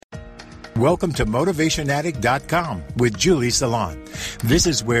Welcome to MotivationAddict.com with Julie Salant. This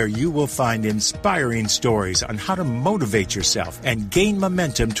is where you will find inspiring stories on how to motivate yourself and gain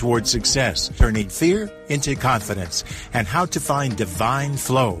momentum towards success, turning fear into confidence, and how to find divine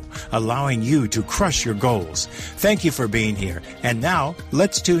flow, allowing you to crush your goals. Thank you for being here. And now,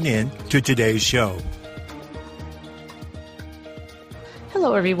 let's tune in to today's show.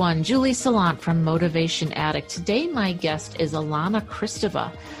 Hello, everyone. Julie Salant from Motivation Addict. Today, my guest is Ilana Kristeva,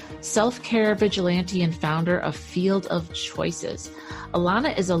 self-care vigilante and founder of Field of Choices.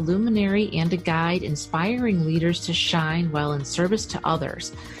 Ilana is a luminary and a guide, inspiring leaders to shine while in service to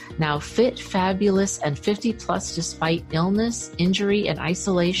others. Now fit, fabulous, and 50 plus despite illness, injury, and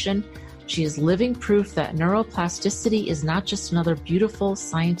isolation, she is living proof that neuroplasticity is not just another beautiful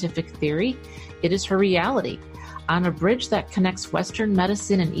scientific theory, it is her reality. On a bridge that connects Western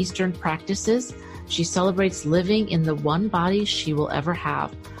medicine and Eastern practices, she celebrates living in the one body she will ever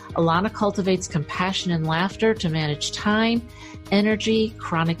have. Ilana cultivates compassion and laughter to manage time, energy,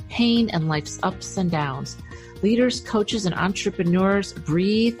 chronic pain, and life's ups and downs. Leaders, coaches, and entrepreneurs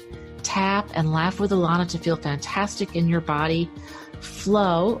breathe, tap, and laugh with Ilana to feel fantastic in your body.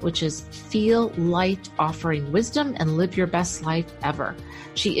 Flow, which is feel light, offering wisdom and live your best life ever.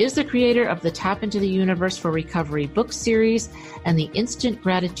 She is the creator of the Tap into the Universe for Recovery book series and the Instant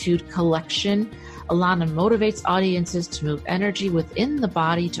Gratitude collection. Ilana motivates audiences to move energy within the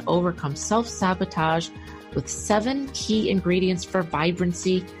body to overcome self-sabotage with 7 key ingredients for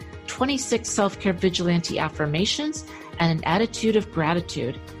vibrancy, 26 self-care vigilante affirmations, and an attitude of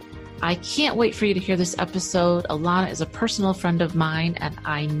gratitude. I can't wait for you to hear this episode. Ilana is a personal friend of mine, and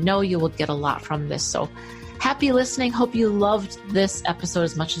I know you will get a lot from this. So happy listening. Hope you loved this episode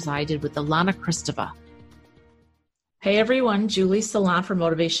as much as I did with Ilana Kristeva. Hey everyone, Julie Salant for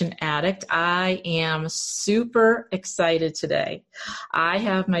Motivation Addict. I am super excited today. I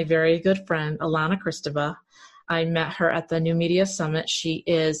have my very good friend, Ilana Kristeva. I met her at the New Media Summit. She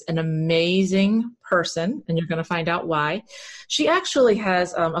is an amazing person, and you're going to find out why. She actually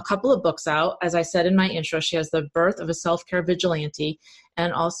has a couple of books out. As I said in my intro, she has The Birth of a Self-Care Vigilante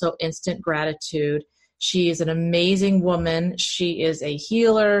and also Instant Gratitude. She is an amazing woman. She is a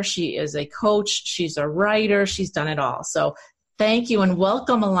healer. She is a coach. She's a writer. She's done it all. So thank you and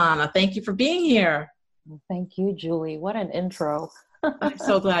welcome, Ilana. Thank you for being here. Thank you, Julie. What an intro. I'm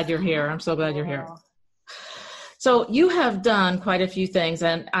so glad you're here. I'm so glad you're here. So you have done quite a few things,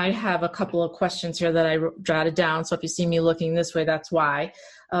 and I have a couple of questions here that I jotted down. So if you see me looking this way, that's why.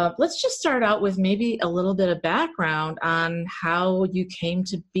 Let's just start out with maybe a little bit of background on how you came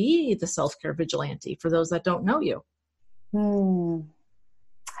to be the self-care vigilante for those that don't know you.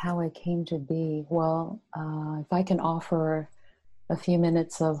 How I came to be. Well, if I can offer a few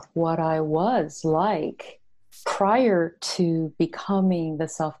minutes of what I was like prior to becoming the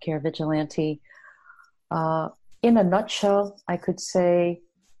self-care vigilante, in a nutshell, I could say,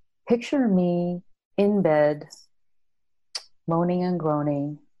 picture me in bed, moaning and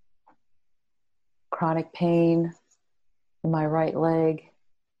groaning, chronic pain in my right leg.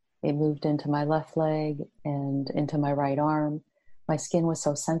 It moved into my left leg and into my right arm. My skin was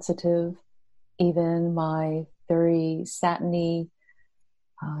so sensitive. Even my very satiny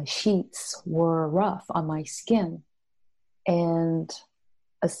sheets were rough on my skin. And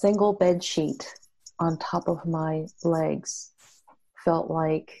a single bed sheet on top of my legs felt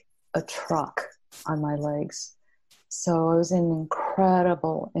like a truck on my legs. So I was in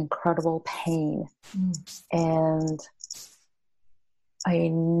incredible pain. And I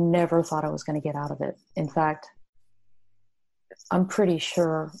never thought I was going to get out of it. In fact, I'm pretty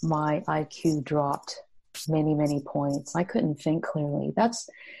sure my IQ dropped many points. I couldn't think clearly.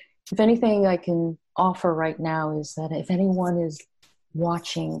 If anything I can offer right now is that if anyone is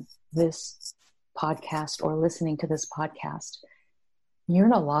watching this podcast or listening to this podcast, you're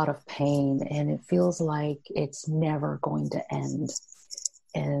in a lot of pain and it feels like it's never going to end.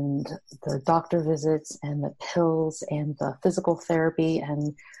 And the doctor visits and the pills and the physical therapy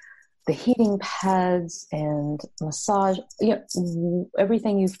and the heating pads and massage,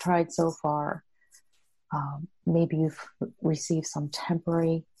 everything you've tried so far, maybe you've received some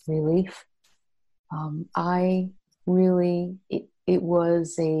temporary relief. It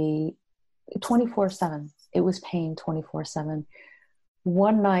was a 24/7. It was pain 24/7.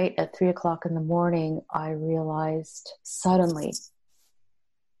 One night at 3:00 in the morning, I realized suddenly,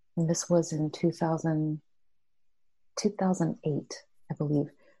 and this was in 2008, I believe.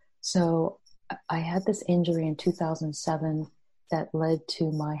 So I had this injury in 2007 that led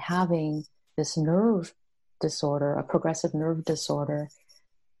to my having this nerve disorder, a progressive nerve disorder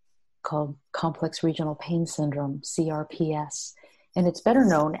called complex regional pain syndrome, CRPS. and it's better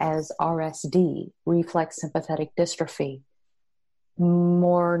known as RSD, reflex sympathetic dystrophy.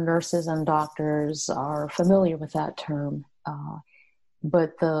 More nurses and doctors are familiar with that term,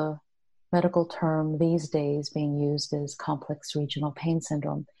 but the medical term these days being used is complex regional pain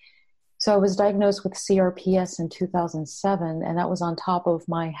syndrome. So I was diagnosed with CRPS in 2007, and that was on top of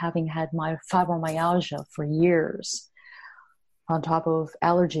my having had my fibromyalgia for years, on top of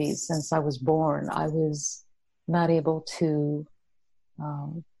allergies since I was born. I was not able to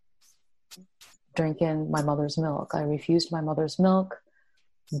drink in my mother's milk. I refused my mother's milk.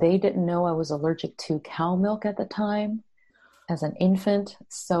 They didn't know I was allergic to cow milk at the time as an infant.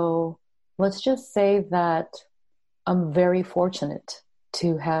 So let's just say that I'm very fortunate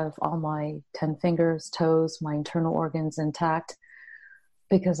to have all my 10 fingers, toes, my internal organs intact,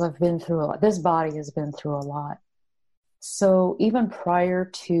 because I've been through a lot. This body has been through a lot. So even prior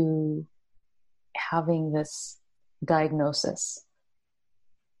to having this diagnosis,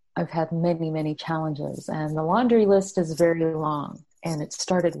 I've had many, many challenges, and the laundry list is very long, and it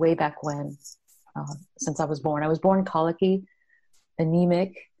started way back when, since I was born. I was born colicky,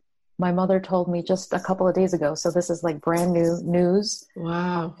 anemic. My mother told me just a couple of days ago, so this is like brand new news.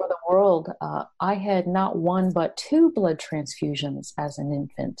 Wow. For the world. I had not one but 2 blood transfusions as an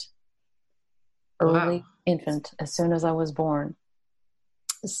infant. Early infant, as soon as I was born.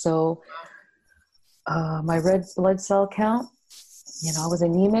 So my red blood cell count, I was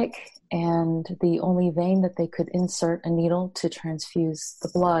anemic, and the only vein that they could insert a needle to transfuse the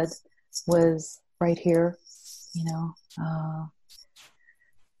blood was right here,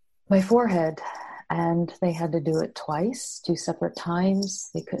 my forehead, and they had to do it twice, 2 separate times.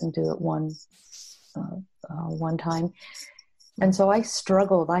 They couldn't do it one time. And so I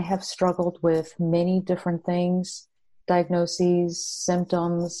struggled. I have struggled with many different things, diagnoses,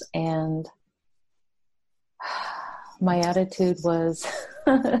 symptoms, and my attitude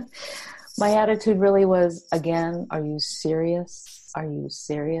really was, again, are you serious? Are you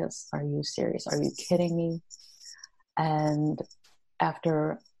serious? Are you serious? Are you kidding me? And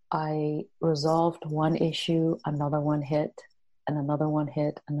after I resolved one issue, another one hit, and another one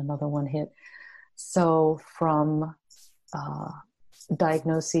hit, and another one hit. So from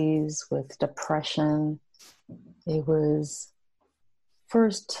diagnoses with depression, it was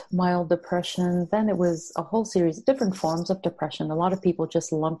first mild depression, then it was a whole series of different forms of depression. A lot of people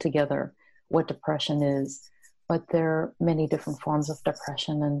just lump together what depression is, but there are many different forms of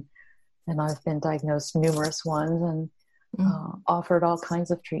depression, and I've been diagnosed numerous ones, and offered all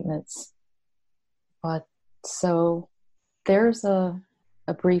kinds of treatments. But so there's a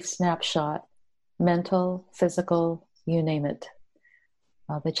brief snapshot, mental, physical, you name it,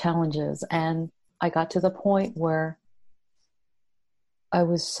 the challenges. And I got to the point where I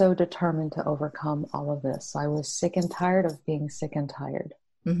was so determined to overcome all of this. I was sick and tired of being sick and tired.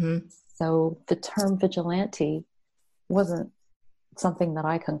 Mm-hmm. So the term vigilante wasn't something that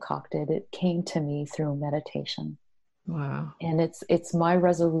I concocted. It came to me through meditation. Wow. And it's my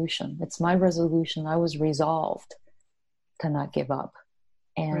resolution. It's my resolution. I was resolved to not give up.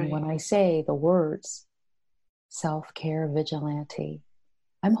 And when I say the words self-care vigilante,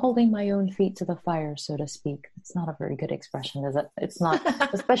 I'm holding my own feet to the fire, so to speak. It's not a very good expression, is it? It's not,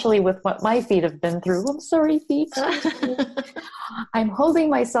 especially with what my feet have been through. I'm sorry, feet. I'm holding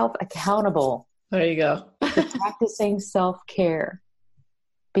myself accountable. There you go. To practicing self-care,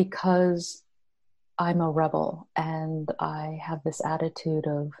 because I'm a rebel, and I have this attitude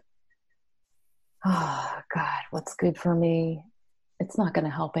of, oh, God, what's good for me? It's not going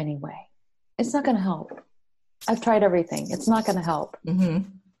to help anyway. It's not going to help. I've tried everything. It's not going to help. Mm-hmm.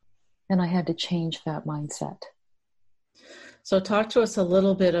 And I had to change that mindset. So talk to us a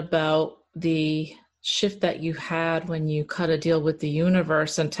little bit about the shift that you had when you cut a deal with the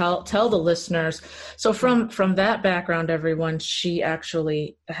universe, and tell the listeners. So from that background, everyone, she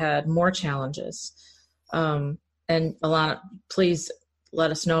actually had more challenges. And Ilana, please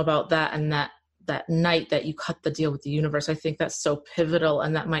let us know about that, and that night that you cut the deal with the universe. I think that's so pivotal,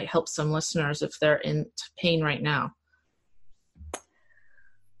 and that might help some listeners if they're in pain right now.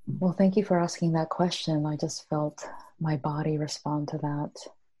 Well, thank you for asking that question. I just felt my body respond to that.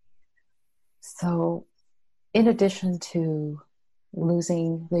 So in addition to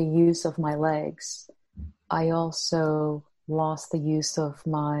losing the use of my legs, I also lost the use of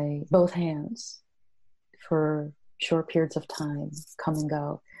my both hands for short periods of time, come and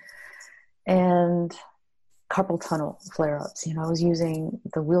go. And carpal tunnel flare-ups. I was using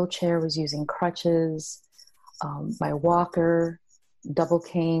the wheelchair, was using crutches, my walker, double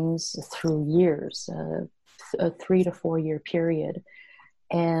canes through years, a 3 to 4 year period.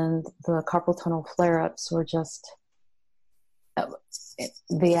 And the carpal tunnel flare-ups were just,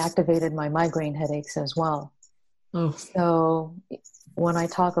 they activated my migraine headaches as well. Oh. So when I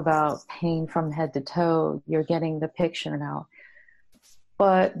talk about pain from head to toe, you're getting the picture now.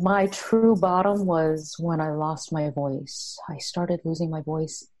 But my true bottom was when I lost my voice. I started losing my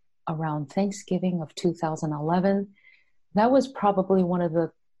voice around Thanksgiving of 2011. That was probably one of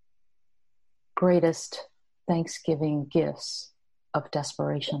the greatest Thanksgiving gifts of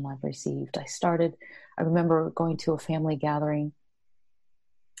desperation I've received. I remember going to a family gathering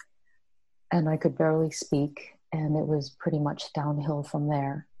and I could barely speak, and it was pretty much downhill from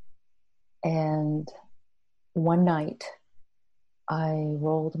there. And one night I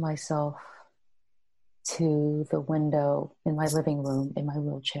rolled myself to the window in my living room in my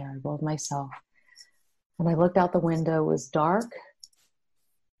wheelchair. I rolled myself and I looked out the window. It was dark.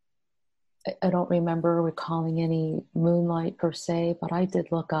 I don't remember recalling any moonlight per se, but I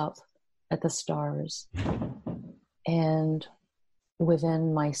did look up at the stars. And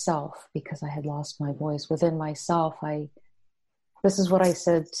within myself, because I had lost my voice, within myself, this is what I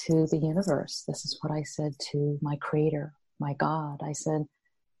said to the universe. This is what I said to my creator, my God. I said,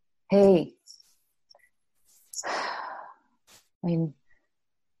 hey,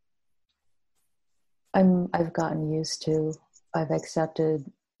 I've gotten used to, I've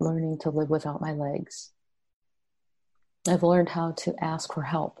accepted learning to live without my legs. I've learned how to ask for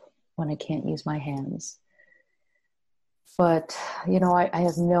help when I can't use my hands. But, I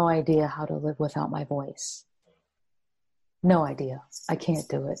have no idea how to live without my voice. No idea. I can't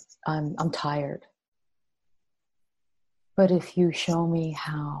do it. I'm tired. But if you show me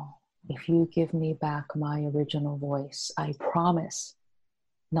how, if you give me back my original voice, I promise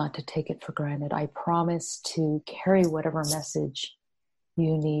not to take it for granted. I promise to carry whatever message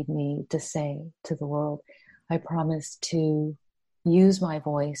you need me to say to the world. I promise to use my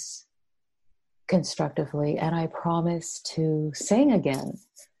voice constructively, and I promise to sing again.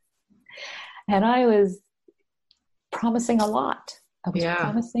 And I was promising a lot.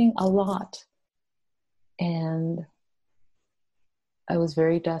 Promising a lot. And I was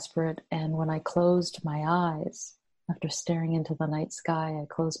very desperate. And when I closed my eyes, after staring into the night sky, I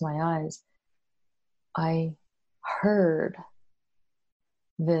closed my eyes. I heard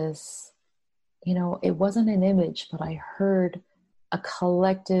this, it wasn't an image, but I heard a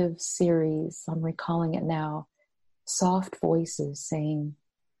collective series, I'm recalling it now, soft voices saying,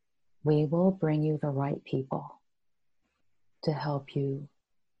 we will bring you the right people to help you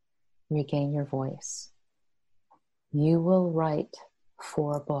regain your voice. You will write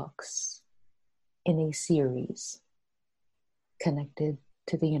 4 books in a series connected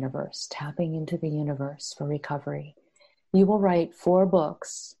to the universe, tapping into the universe for recovery. You will write 4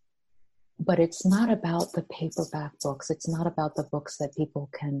 books, but it's not about the paperback books. It's not about the books that people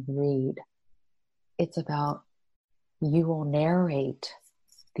can read. It's about you will narrate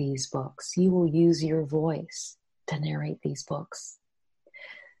these books. You will use your voice to narrate these books.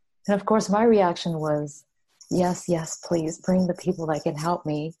 And of course, my reaction was, yes, please bring the people that can help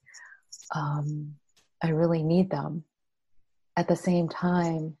me. I really need them. At the same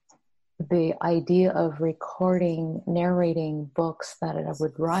time, the idea of recording, narrating books that I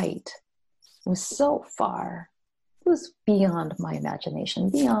would write was so far, it was beyond my imagination,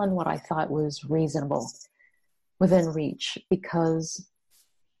 beyond what I thought was reasonable, within reach, because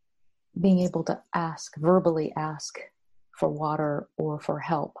being able to verbally ask for water or for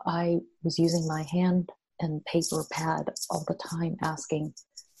help, I was using my hand and paper pad all the time, asking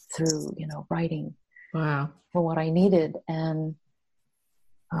through, writing. Wow. For what I needed. And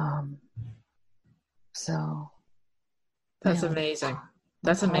so that's amazing.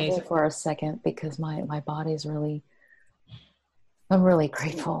 That's amazing. For a second, because my body's really, I'm really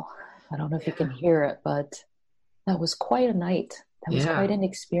grateful. I don't know if you can hear it, but that was quite a night. That was quite an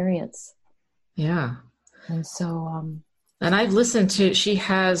experience. Yeah. And so, and I've listened to, she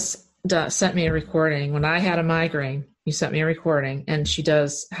has sent me a recording when I had a migraine. You sent me a recording, and she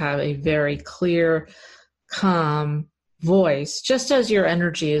does have a very clear, calm voice, just as your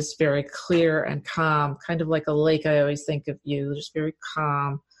energy is very clear and calm, kind of like a lake. I always think of you, just very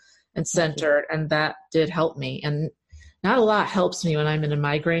calm and centered. And that did help me. And not a lot helps me when I'm in a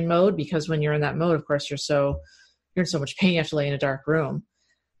migraine mode, because when you're in that mode, of course, you're in so much pain, you have to lay in a dark room.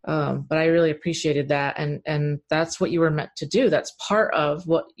 But I really appreciated that. And that's what you were meant to do. That's part of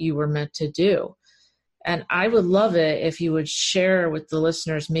what you were meant to do. And I would love it if you would share with the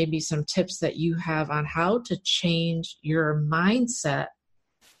listeners maybe some tips that you have on how to change your mindset.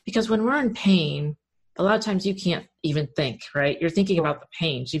 Because when we're in pain, a lot of times you can't even think, right? You're thinking about the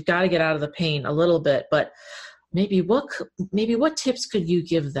pain. So you've got to get out of the pain a little bit. But maybe what tips could you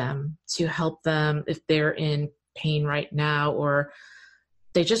give them to help them if they're in pain right now, or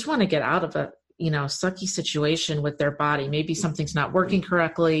they just want to get out of a, sucky situation with their body. Maybe something's not working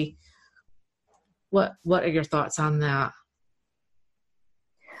correctly. What are your thoughts on that?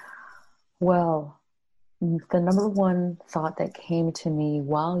 Well, the number one thought that came to me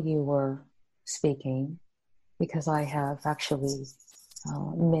while you were speaking, because I have actually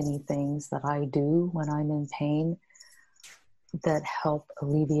many things that I do when I'm in pain that help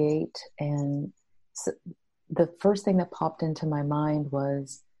alleviate. And so the first thing that popped into my mind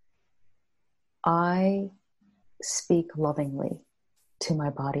was, I speak lovingly to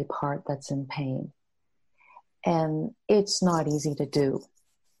my body part that's in pain. And it's not easy to do.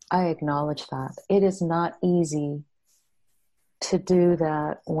 I acknowledge that. It is not easy to do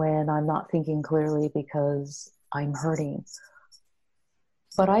that when I'm not thinking clearly because I'm hurting.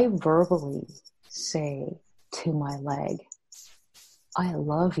 But I verbally say to my leg, I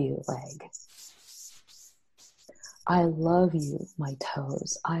love you, leg. I love you, my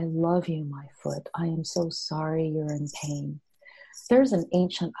toes. I love you, my foot. I am so sorry you're in pain. There's an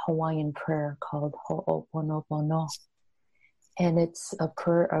ancient Hawaiian prayer called Ho'oponopono, and it's a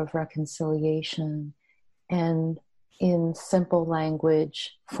prayer of reconciliation. And in simple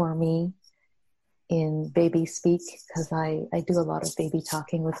language for me, in baby speak, because I do a lot of baby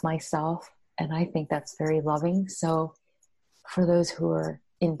talking with myself, and I think that's very loving. So for those who are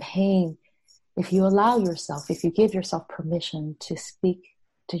in pain, if you allow yourself, if you give yourself permission to speak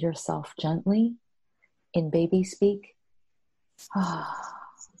to yourself gently in baby speak,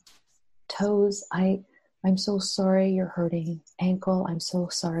 toes, I'm so sorry you're hurting. Ankle, I'm so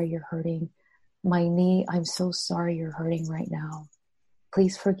sorry you're hurting. My knee, I'm so sorry you're hurting right now.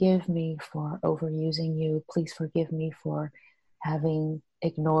 Please forgive me for overusing you. Please forgive me for having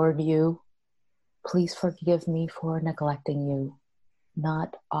ignored you. Please forgive me for neglecting you,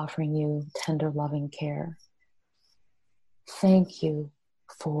 not offering you tender, loving care. Thank you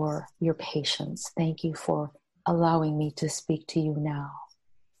for your patience. Thank you for allowing me to speak to you now.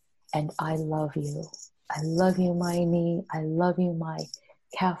 And I love you. I love you, my knee. I love you, my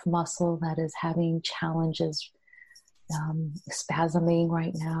calf muscle that is having challenges, spasming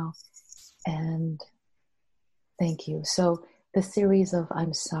right now. And thank you. So the series of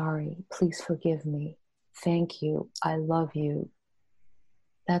I'm sorry, please forgive me, thank you, I love you.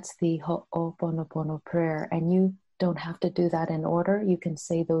 That's the Ho'oponopono prayer. And you don't have to do that in order. You can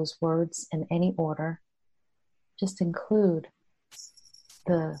say those words in any order. Just include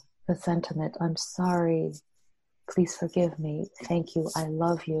the sentiment, I'm sorry, please forgive me, thank you, I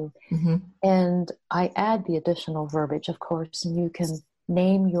love you. Mm-hmm. And I add the additional verbiage, of course, and you can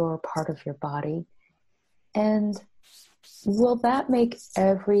name your part of your body. And will that make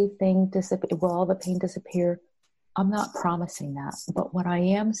everything disappear? Will all the pain disappear? I'm not promising that. But what I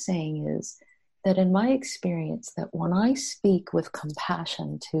am saying is that in my experience, that when I speak with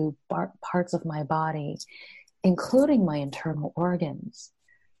compassion to parts of my body, including my internal organs,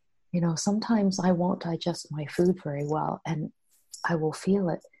 sometimes I won't digest my food very well and I will feel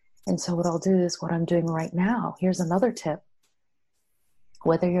it. And so what I'll do is what I'm doing right now. Here's another tip.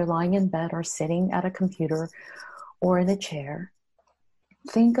 Whether you're lying in bed or sitting at a computer or in a chair,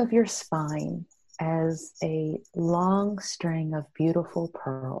 think of your spine as a long string of beautiful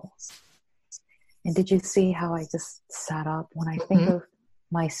pearls. And did you see how I just sat up? When I think of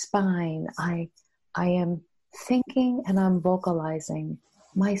my spine, I am thinking and I'm vocalizing,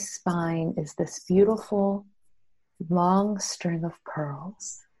 my spine is this beautiful long string of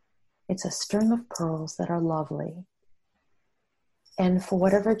pearls. It's a string of pearls that are lovely. And for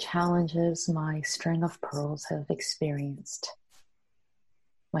whatever challenges my string of pearls have experienced,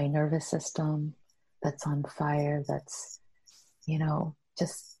 my nervous system that's on fire, that's,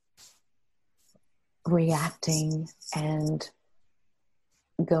 just reacting and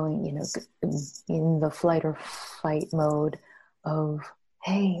going, in the flight or fight mode of,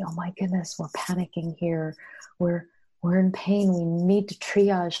 hey, oh my goodness, we're panicking here. We're in pain. We need to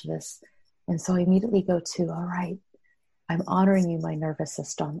triage this. And so I immediately go to, all right, I'm honoring you, my nervous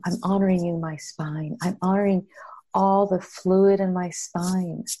system. I'm honoring you, my spine. I'm honoring all the fluid in my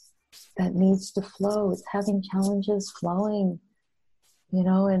spine that needs to flow. It's having challenges flowing,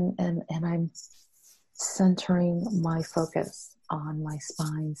 and I'm centering my focus on my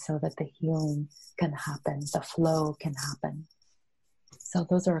spine so that the healing can happen, the flow can happen. So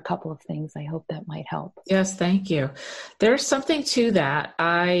those are a couple of things I hope that might help. Yes, thank you. There's something to that.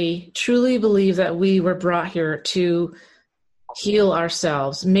 I truly believe that we were brought here to heal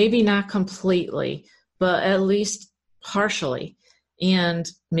ourselves, maybe not completely, but at least partially. And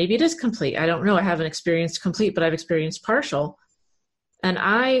maybe it is complete. I don't know. I haven't experienced complete, but I've experienced partial. And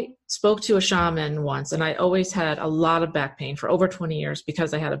I spoke to a shaman once, and I always had a lot of back pain for over 20 years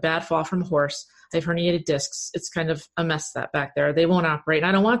because I had a bad fall from a horse. I have herniated discs. It's kind of a mess that back there. They won't operate, and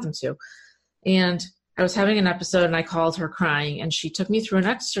I don't want them to. And I was having an episode, and I called her crying, and she took me through an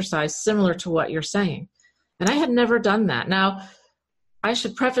exercise similar to what you're saying. And I had never done that. Now, I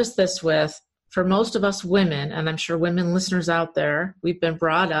should preface this with, for most of us women, and I'm sure women listeners out there, we've been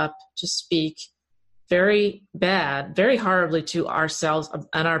brought up to speak very bad, very horribly to ourselves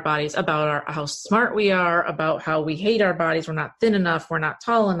and our bodies about how smart we are, about how we hate our bodies. We're not thin enough. We're not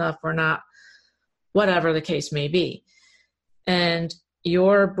tall enough. We're not whatever the case may be. And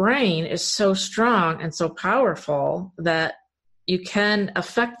your brain is so strong and so powerful that you can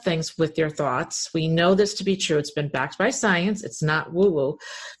affect things with your thoughts. We know this to be true. It's been backed by science. It's not woo-woo.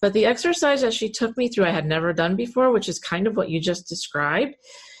 But the exercise that she took me through, I had never done before, which is kind of what you just described.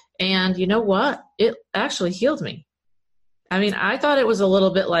 And you know what? It actually healed me. I mean, I thought it was a little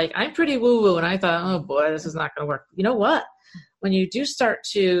bit like, I'm pretty woo-woo. And I thought, oh boy, this is not going to work. You know what? When you do start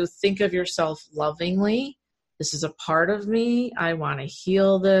to think of yourself lovingly, this is a part of me. I want to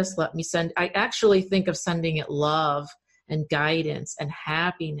heal this. I actually think of sending it love and guidance and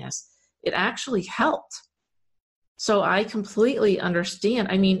happiness. It actually helped. So I completely understand.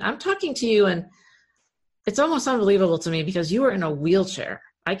 I mean, I'm talking to you and it's almost unbelievable to me because you were in a wheelchair.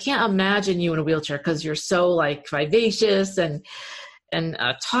 I can't imagine you in a wheelchair because you're so like vivacious and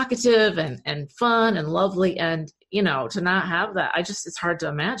talkative and fun and lovely. And, you know, to not have that, it's hard to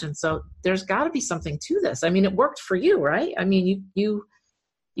imagine. So there's got to be something to this. I mean, it worked for you, right? I mean, you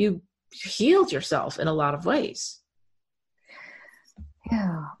healed yourself in a lot of ways.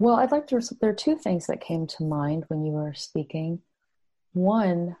 Yeah. Well, there are two things that came to mind when you were speaking.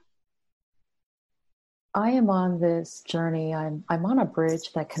 One, I am on this journey. I'm on a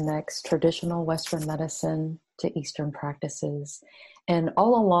bridge that connects traditional Western medicine to Eastern practices. And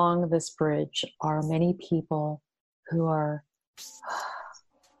all along this bridge are many people who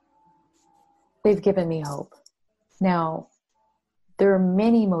they've given me hope. Now, there are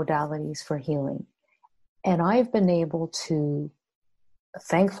many modalities for healing. And I've been able to,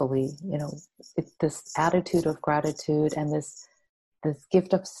 thankfully, this attitude of gratitude and this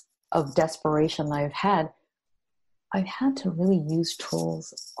gift of desperation I've had to really use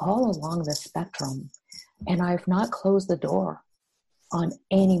tools all along the spectrum. And I've not closed the door on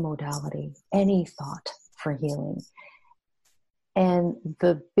any modality, any thought for healing. And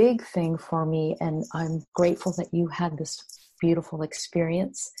the big thing for me, and I'm grateful that you had this beautiful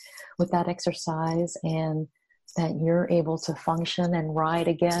experience with that exercise and that you're able to function and ride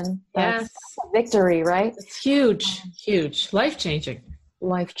again. That's a victory, right? It's huge, huge, life-changing.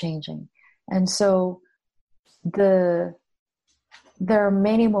 Life-changing. And so there are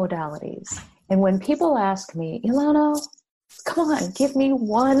many modalities. And when people ask me, Ilana, come on, give me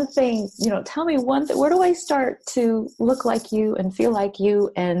one thing, tell me one thing. Where do I start to look like you and feel like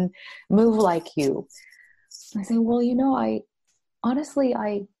you and move like you? I say, well,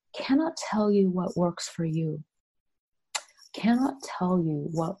 I cannot tell you what works for you. Cannot tell you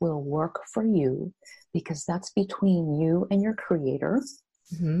what will work for you because that's between you and your creator,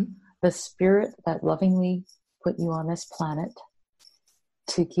 the spirit that lovingly put you on this planet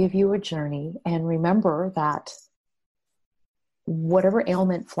to give you a journey. And remember that whatever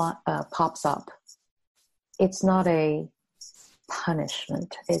ailment pops up, it's not a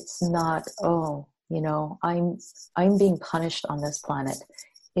punishment. It's not, I'm being punished on this planet.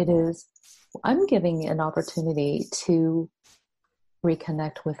 It is, I'm giving an opportunity to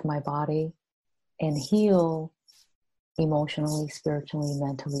reconnect with my body and heal emotionally, spiritually,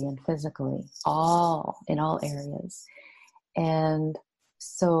 mentally, and physically, in all areas. And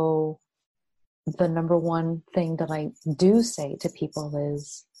so the number one thing that I do say to people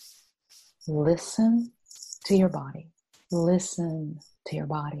is listen to your body. Listen to your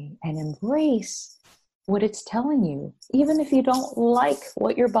body and embrace what it's telling you, even if you don't like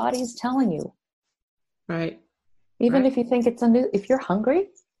what your body's telling you. Right. Even if you think if you're hungry,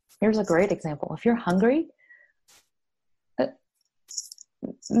 here's a great example. If you're hungry,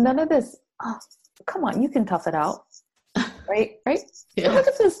 none of this, come on, you can tough it out. Right? Yeah. Look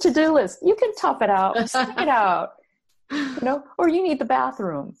at this to-do list. You can tough it out. Stick it out. Or you need the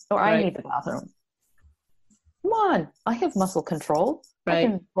bathroom. Or I need the bathroom. Come on. I have muscle control. Right. I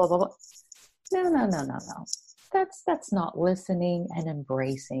can blah, blah, blah. No. That's not listening and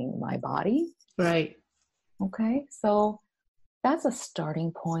embracing my body. Right. Okay. So that's a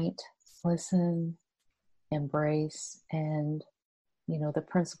starting point. Listen, embrace, and, the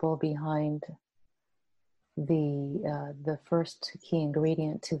principle behind the first key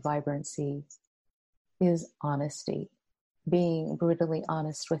ingredient to vibrancy is honesty. being brutally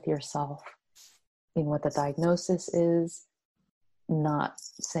honest with yourself in what the diagnosis is, not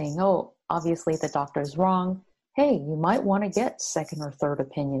saying, oh, obviously the doctor's wrong. Hey, you might want to get second or third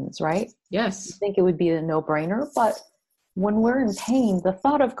opinions, right? Yes. You think it would be a no-brainer, but when we're in pain, the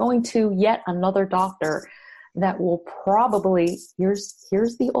thought of going to yet another doctor that will probably, here's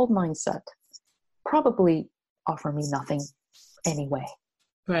the old mindset, probably offer me nothing anyway.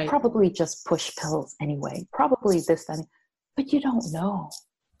 Right. Probably just push pills anyway. Probably this, that, but you don't know.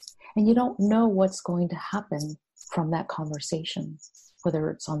 And you don't know what's going to happen from that conversation, whether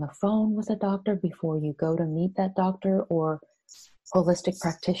it's on the phone with a doctor before you go to meet that doctor, or holistic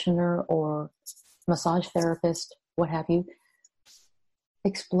practitioner or massage therapist, what have you.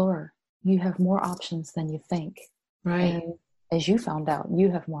 Explore. You have more options than you think. Right. And as you found out, you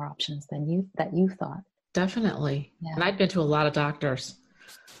have more options than you thought. Definitely. Yeah. And I've been to a lot of doctors.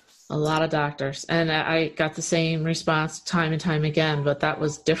 And I got the same response time and time again, but that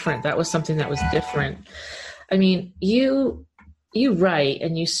was different. That was something that was different. I mean, you write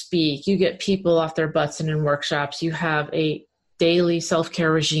and you speak, you get people off their butts and in workshops, you have a daily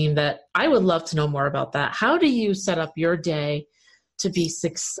self-care regime that I would love to know more about that. How do you set up your day to be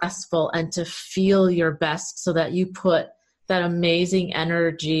successful and to feel your best so that you put that amazing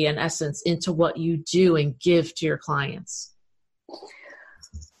energy and essence into what you do and give to your clients?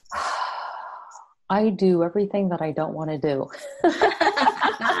 I do everything that I don't want to do.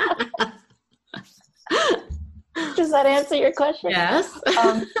 Does that answer your question? Yes.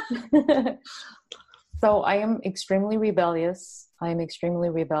 So I am extremely rebellious.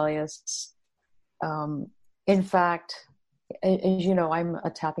 In fact, as you know, I'm a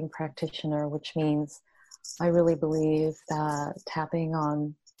tapping practitioner, which means I really believe that tapping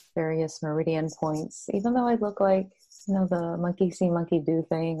on various meridian points, even though I look like, the monkey see, monkey do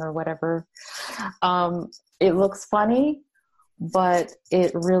thing or whatever, it looks funny, but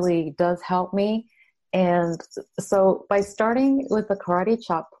it really does help me. And so by starting with the karate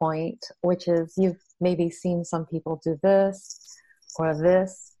chop point, which is, you've maybe seen some people do this or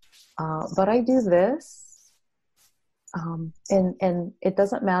this, but I do this, and it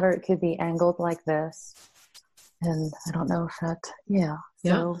doesn't matter. It could be angled like this. And I don't know if that,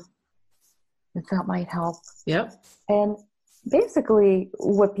 so if that might help. Yep. And basically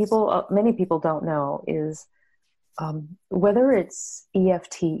what many people don't know is whether it's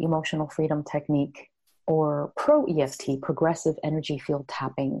EFT, emotional freedom technique, or pro EFT, progressive energy field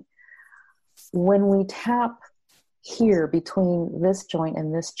tapping, when we tap here between this joint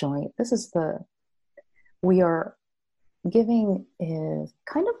and this joint, we are giving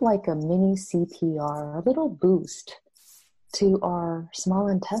kind of like a mini CPR, a little boost to our small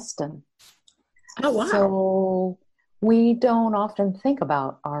intestine. Oh, wow. So we don't often think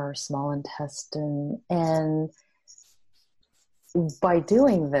about our small intestine. And by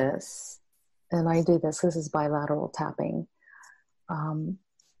doing this, and I do this is bilateral tapping.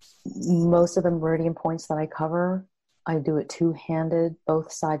 Most of the meridian points that I cover, I do it two-handed,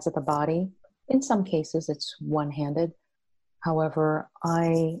 both sides of the body. In some cases, it's one-handed. However,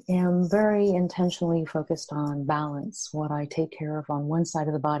 I am very intentionally focused on balance. What I take care of on one side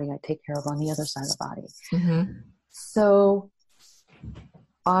of the body, I take care of on the other side of the body. Mm-hmm. So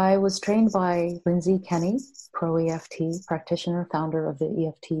I was trained by Lindsay Kenny, Pro EFT practitioner, founder of the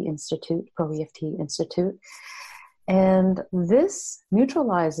EFT Institute, Pro EFT Institute. And this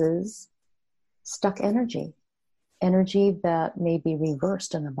neutralizes stuck energy that may be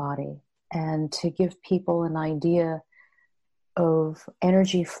reversed in the body. And to give people an idea of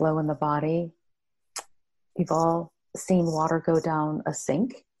energy flow in the body, you've all seen water go down a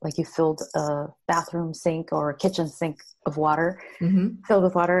sink, like you filled a bathroom sink or a kitchen sink of water, filled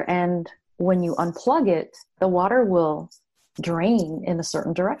with water. And when you unplug it, the water will drain in a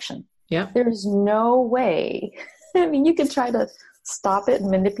certain direction. Yeah. There's no way. I mean, you can try to stop it and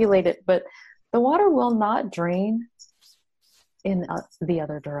manipulate it, but the water will not drain in the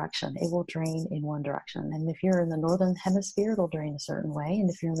other direction. It will drain in one direction. And if you're in the northern hemisphere, it'll drain a certain way. And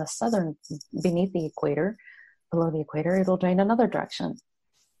if you're in the southern, beneath the equator, below the equator, it'll drain another direction.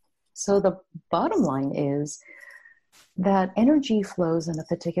 So the bottom line is that energy flows in a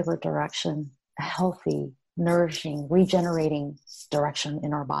particular direction, a healthy, nourishing, regenerating direction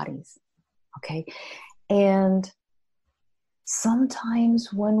in our bodies. Okay. And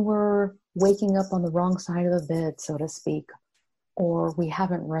sometimes when we're waking up on the wrong side of the bed, so to speak, or we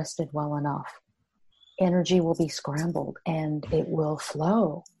haven't rested well enough, energy will be scrambled and it will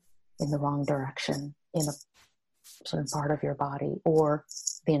flow in the wrong direction in a certain part of your body or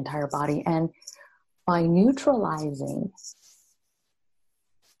the entire body. And by neutralizing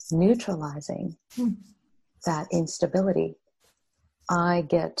that instability, I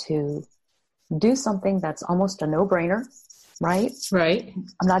get to do something that's almost a no-brainer, right? Right.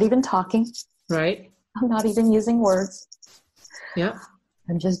 I'm not even talking. Right. I'm not even using words. Yep.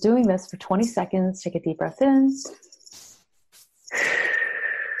 I'm just doing this for 20 seconds. Take a deep breath in.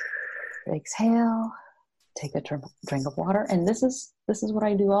 Exhale. Take a drink of water. And this is what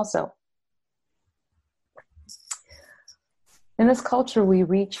I do also. In this culture, we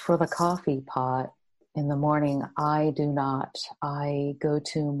reach for the coffee pot in the morning. I do not. I go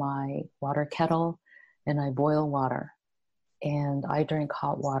to my water kettle and I boil water. And I drink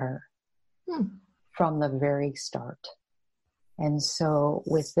hot water from the very start. And so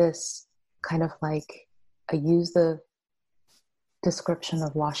with this, kind of like, I use the description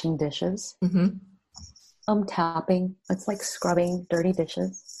of washing dishes. Tapping. It's like scrubbing dirty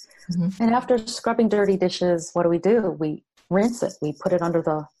dishes. And after scrubbing dirty dishes, what do? We rinse it. We put it under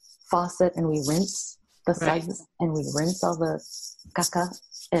the faucet and we rinse the sides and we rinse all the caca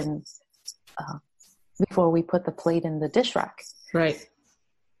and before we put the plate in the dish rack. Right.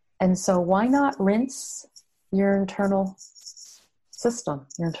 And so why not rinse your internal system,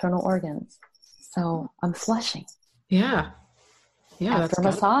 your internal organs? So I'm flushing. Yeah. Yeah. After a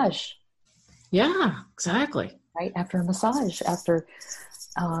massage. Yeah, exactly. Right. After a massage, after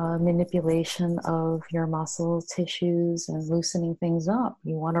manipulation of your muscle tissues and loosening things up,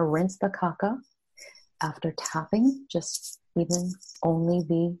 you want to rinse the caca. After tapping, just even only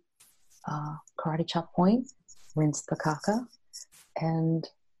the karate chop point, rinse the caca, and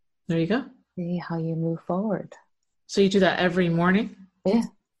there you go. See how you move forward. So you do that every morning? Yeah.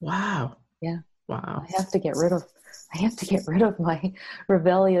 Wow. Yeah. Wow. I have to get rid of my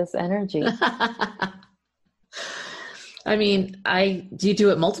rebellious energy. I mean, do you do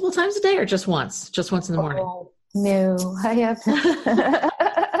it multiple times a day or just once? Just once in the morning? No, I have.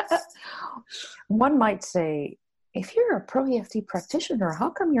 One might say, if you're a pro EFT practitioner, how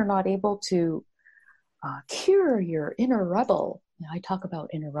come you're not able to cure your inner rebel? I talk about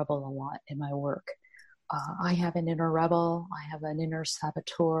inner rebel a lot in my work. I have an inner rebel. I have an inner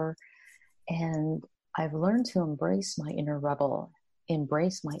saboteur. And I've learned to embrace my inner rebel,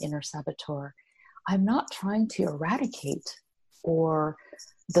 embrace my inner saboteur. I'm not trying to eradicate or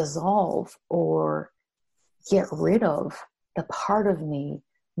dissolve or get rid of the part of me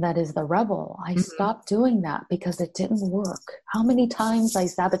that is the rebel. I stopped doing that because it didn't work. How many times I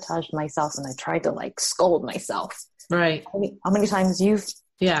sabotaged myself and I tried to like scold myself. Right. How many times you've...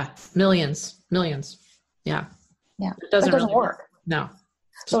 Yeah. Millions. Yeah. Yeah. It doesn't really work. No.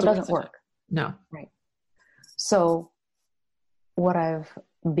 So it doesn't work. No. Right. So what I've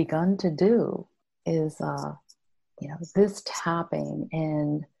begun to do is, this tapping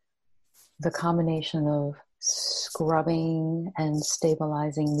and the combination of scrubbing and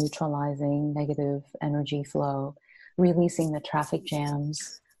stabilizing, neutralizing negative energy flow, releasing the traffic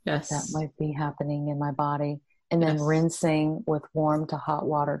jams that might be happening in my body, and then rinsing with warm to hot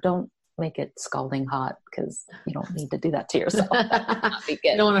water. Don't make it scalding hot because you don't need to do that to yourself. You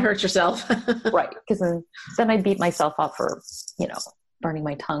don't want to hurt yourself. Right. Because then I beat myself up for, burning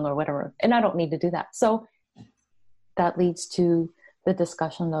my tongue or whatever. And I don't need to do that. So that leads to the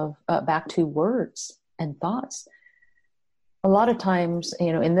discussion of back to words and thoughts. A lot of times,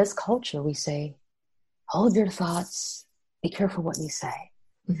 in this culture, we say, hold your thoughts, be careful what you say.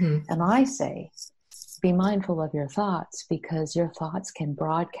 And I say, be mindful of your thoughts because your thoughts can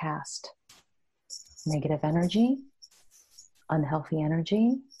broadcast negative energy, unhealthy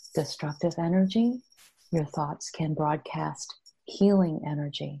energy, destructive energy. Your thoughts can broadcast healing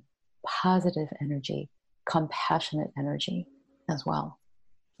energy, positive energy, compassionate energy as well.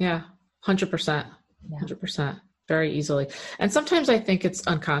 Yeah, 100%. 100%. Very easily. And sometimes I think it's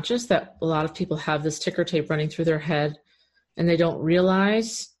unconscious that a lot of people have this ticker tape running through their head and they don't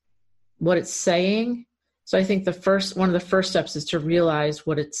realize what it's saying. So I think one of the first steps is to realize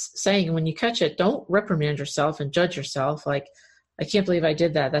what it's saying. And when you catch it, don't reprimand yourself and judge yourself. Like, I can't believe I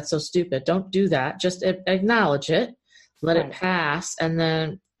did that. That's so stupid. Don't do that. Just acknowledge it, let it pass, and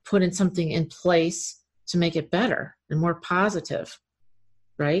then put in something in place to make it better and more positive,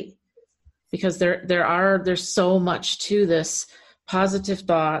 right? Because there's so much to this. Positive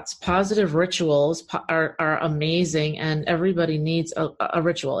thoughts, positive rituals are amazing, and everybody needs a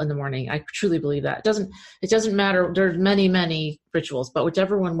ritual in the morning. I truly believe that. It doesn't matter. There's many rituals, but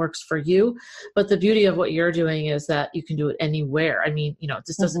whichever one works for you. But the beauty of what you're doing is that you can do it anywhere. I mean,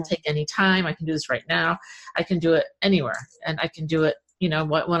 this doesn't take any time. I can do this right now. I can do it anywhere, and I can do it,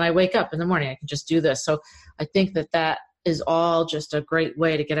 when I wake up in the morning, I can just do this. So I think that is all just a great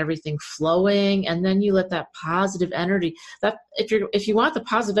way to get everything flowing. And then you let that positive energy, that if you want the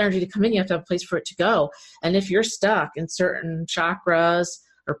positive energy to come in, you have to have a place for it to go. And if you're stuck in certain chakras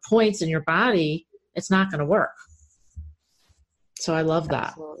or points in your body, it's not going to work. So I love that.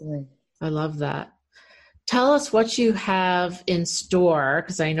 Absolutely. I love that. Tell us what you have in store,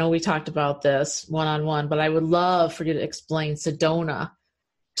 because I know we talked about this one-on-one, but I would love for you to explain Sedona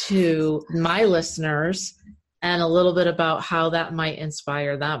to my listeners and a little bit about how that might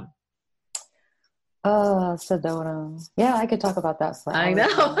inspire them. Sedona. Yeah, I could talk about that for hours. I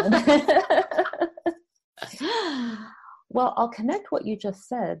know. Well, I'll connect what you just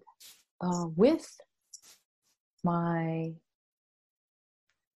said with my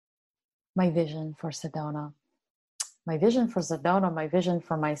vision for Sedona. My vision for Sedona, my vision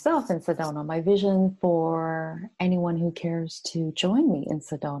for myself in Sedona, my vision for anyone who cares to join me in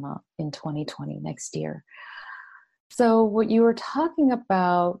Sedona in 2020, next year. So what you were talking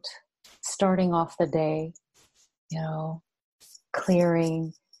about, starting off the day,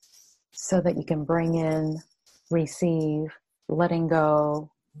 clearing so that you can bring in, receive, letting go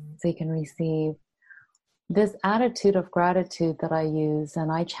so you can receive. This attitude of gratitude that I use,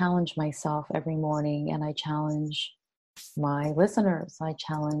 and I challenge myself every morning, and I challenge my listeners, I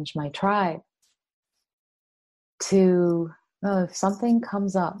challenge my tribe to, if something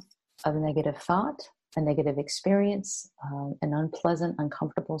comes up, a negative thought, a negative experience, an unpleasant,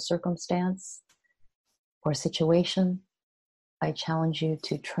 uncomfortable circumstance or situation, I challenge you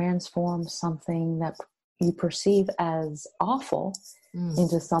to transform something that you perceive as awful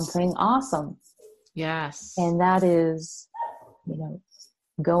into something awesome. Yes. And that is,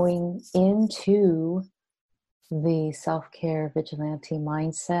 going into the self-care vigilante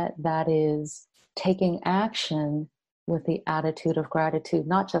mindset. That is taking action with the attitude of gratitude,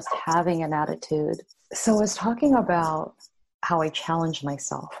 not just having an attitude. So I was talking about how I challenge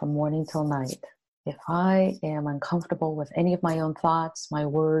myself from morning till night. If I am uncomfortable with any of my own thoughts, my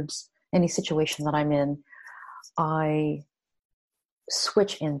words, any situation that I'm in, I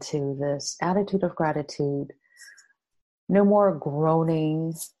switch into this attitude of gratitude. No more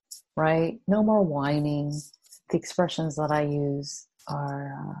groaning, right? No more whining. The expressions that I use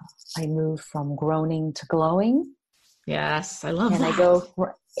are, I move from groaning to glowing. Yes, I love and that.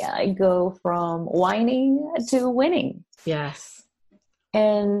 I go from whining to winning. Yes.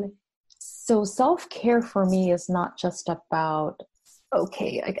 And so self-care for me is not just about,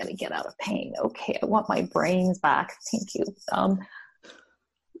 okay, I got to get out of pain. Okay, I want my brains back. Thank you.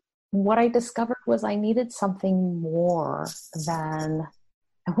 What I discovered was I needed something more than,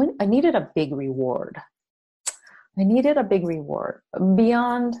 I needed a big reward. I needed a big reward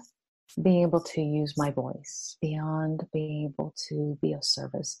beyond being able to use my voice, beyond being able to be of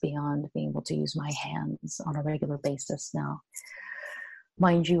service, beyond being able to use my hands on a regular basis now.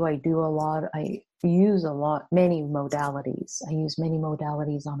 Mind you, I use many modalities. I use many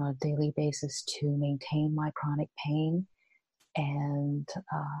modalities on a daily basis to maintain my chronic pain and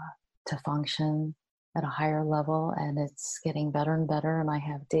to function at a higher level. And it's getting better and better. And I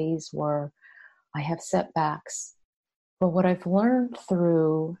have days where I have setbacks. But what I've learned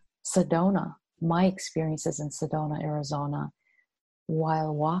through Sedona, my experiences in Sedona, Arizona,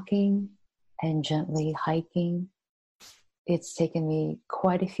 while walking and gently hiking, it's taken me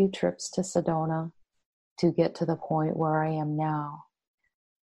quite a few trips to Sedona to get to the point where I am now.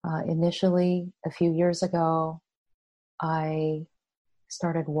 Initially, a few years ago, I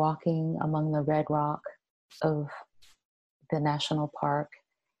started walking among the red rock of the national park,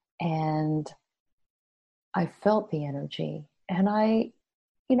 and I felt the energy. And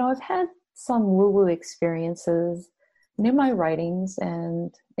I've had some woo-woo experiences. And in my writings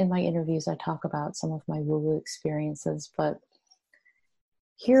and in my interviews, I talk about some of my woo-woo experiences, but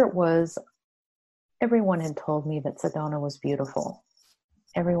here it was, everyone had told me that Sedona was beautiful.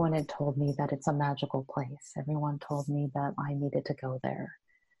 Everyone had told me that it's a magical place. Everyone told me that I needed to go there.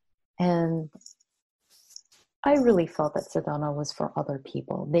 And I really felt that Sedona was for other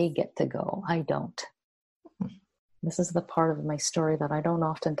people. They get to go. I don't. This is the part of my story that I don't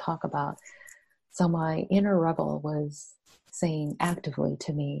often talk about. So my inner rebel was saying actively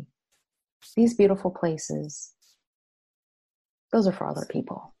to me, these beautiful places, those are for other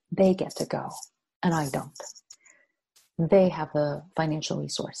people. They get to go, and I don't. They have the financial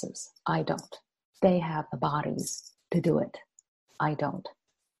resources. I don't. They have the bodies to do it. I don't.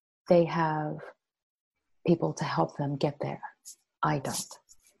 They have people to help them get there. I don't.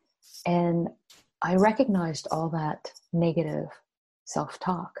 And I recognized all that negative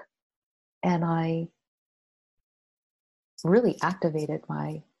self-talk, and I really activated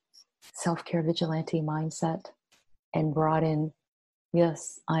my self-care vigilante mindset. and brought in,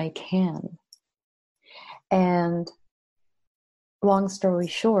 yes, I can. And long story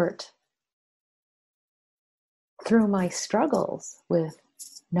short, through my struggles with,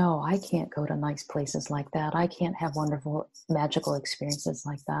 no, I can't go to nice places like that. I can't have wonderful, magical experiences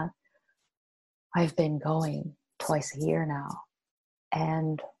like that. I've been going twice a year now.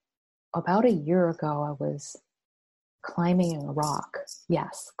 And about a year ago, I was climbing a rock.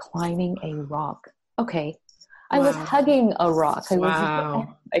 Yes, climbing a rock. Okay. I was hugging a rock.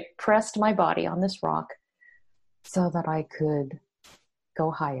 I pressed my body on this rock so that I could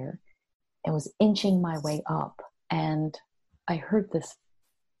go higher, and was inching my way up. And I heard this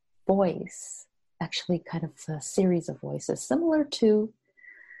voice, actually kind of a series of voices, similar to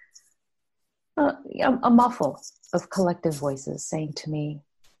a muffle of collective voices saying to me,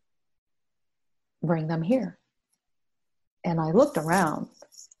 bring them here. And I looked around.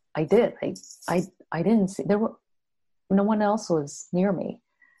 I did. I didn't see, no one else was near me.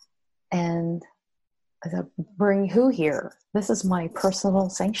 And I said, bring who here? This is my personal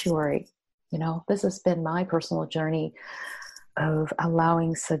sanctuary. You know, this has been my personal journey of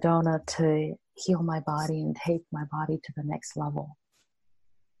allowing Sedona to heal my body and take my body to the next level.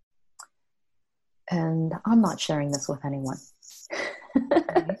 And I'm not sharing this with anyone.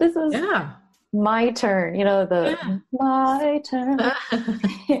 This is my turn, you know, my turn.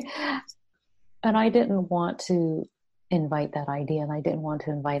 And I didn't want to invite that idea, and I didn't want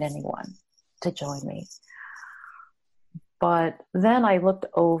to invite anyone to join me. But then I looked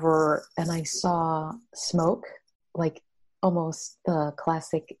over and I saw smoke, like almost the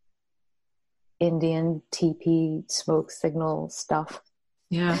classic Indian teepee smoke signal stuff.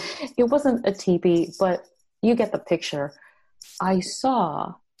 Yeah. It wasn't a teepee, but you get the picture. I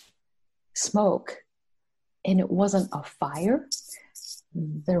saw smoke, and it wasn't a fire.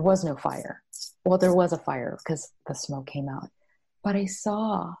 There was no fire. Well, there was a fire because the smoke came out. But I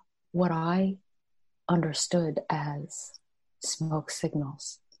saw what I understood as smoke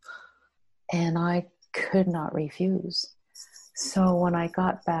signals, and I could not refuse. So when I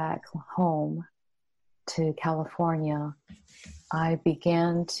got back home to California, I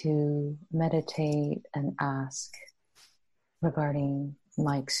began to meditate and ask regarding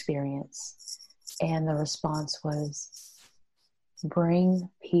my experience. And the response was, bring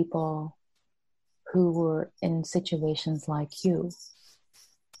people who were in situations like you,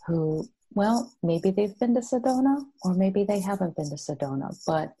 who, well, maybe they've been to Sedona, or maybe they haven't been to Sedona,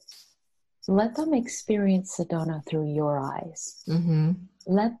 but let them experience Sedona through your eyes. Mm-hmm.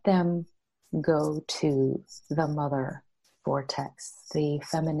 Let them go to the mother vortex, the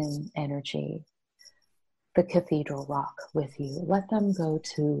feminine energy, the cathedral rock with you. Let them go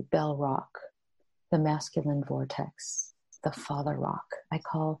to Bell Rock, the masculine vortex, the father rock. I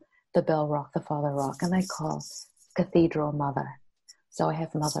call the Bell Rock the father rock, and I call cathedral mother. So I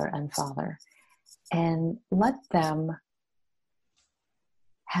have mother and father. And let them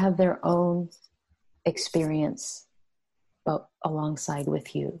have their own experience, but alongside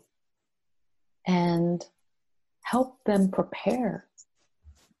with you. And help them prepare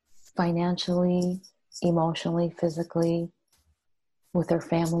financially, emotionally, physically, with their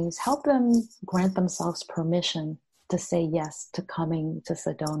families. Help them grant themselves permission to say yes to coming to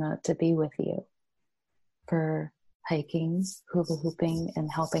Sedona to be with you for hiking, hula hooping,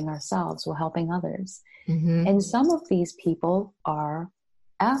 and helping ourselves while helping others. Mm-hmm. And some of these people are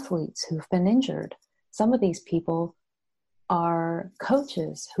athletes who've been injured. Some of these people are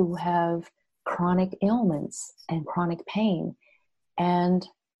coaches who have chronic ailments and chronic pain, and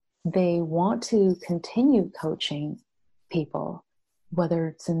they want to continue coaching people, whether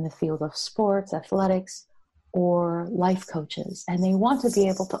it's in the field of sports, athletics, or life coaches, and they want to be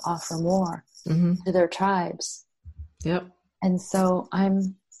able to offer more Mm-hmm. to their tribes. Yep. And so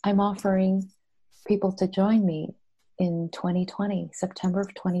I'm offering people to join me in 2020, September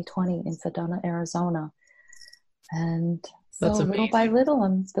of 2020 in Sedona, Arizona. And so That's little by little,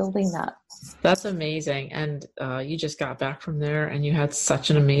 I'm building that. That's amazing. And you just got back from there and you had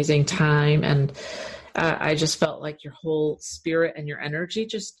such an amazing time. And I just felt like your whole spirit and your energy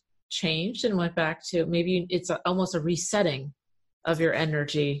just changed and went back to, maybe it's almost a resetting of your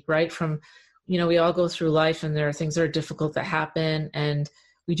energy, right? From, you know, we all go through life and there are things that are difficult that happen and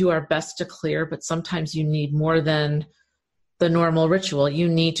we do our best to clear, but sometimes you need more than the normal ritual. You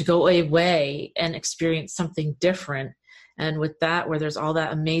need to go away and experience something different. And with that, where there's all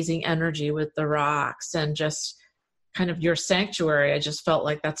that amazing energy with the rocks and just kind of your sanctuary, I just felt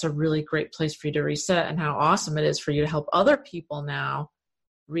like that's a really great place for you to reset, and how awesome it is for you to help other people now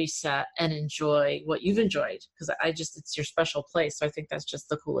reset and enjoy what you've enjoyed. Because it's your special place. So I think that's just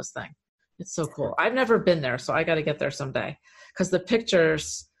the coolest thing It's so cool. I've never been there, so I got to get there someday because the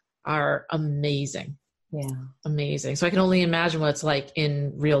pictures are amazing. Yeah. Amazing. So I can only imagine what it's like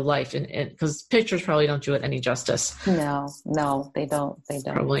in real life, and because pictures probably don't do it any justice. No, they don't.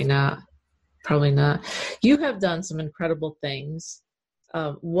 Probably not. Probably not. You have done some incredible things.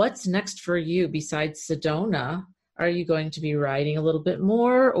 What's next for you besides Sedona? Are you going to be writing a little bit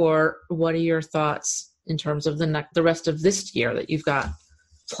more, or what are your thoughts in terms of the rest of this year that you've got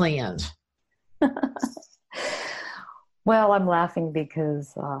planned? Well, I'm laughing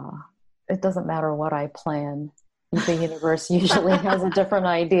because it doesn't matter what I plan. The universe usually has a different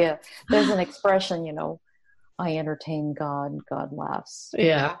idea. There's an expression, I entertain God, God laughs.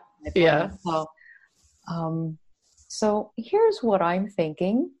 Yeah. Yeah. So here's what I'm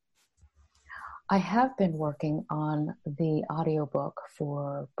thinking. I have been working on the audiobook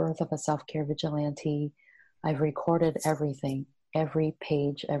for Birth of a Self-Care Vigilante. I've recorded everything, every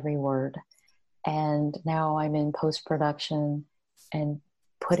page, every word. And now I'm in post-production and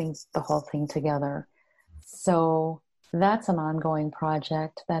putting the whole thing together. So that's an ongoing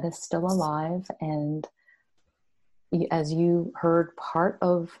project that is still alive. And as you heard part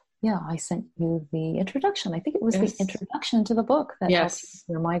of, I sent you the introduction. I think it was the introduction to the book that helped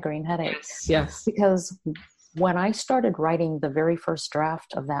your migraine headache. Yes. Because when I started writing the very first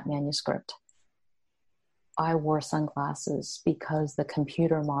draft of that manuscript, I wore sunglasses because the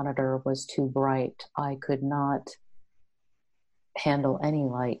computer monitor was too bright. I could not handle any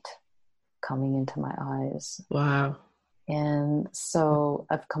light coming into my eyes. Wow. And so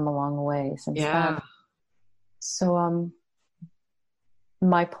I've come a long way since then. So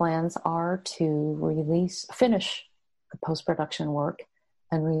my plans are to finish the post-production work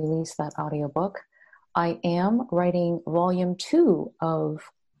and release that audiobook. I am writing volume 2 of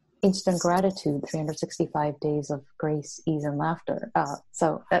Instant Gratitude, 365 Days of Grace, Ease, and Laughter.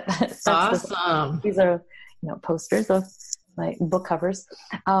 So that's awesome. These are posters of my book covers.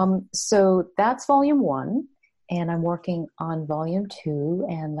 So that's volume 1, and I'm working on volume 2,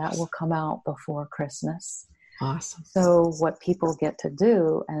 and that will come out before Christmas. Awesome. So what people get to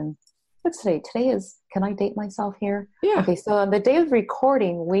do, and what's today? Today is, can I date myself here? Yeah. Okay, so on the day of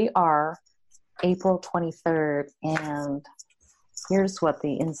recording, we are April 23rd, and here's what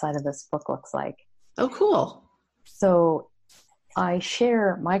the inside of this book looks like. Oh, cool. So I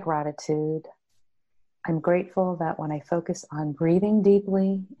share my gratitude. I'm grateful that when I focus on breathing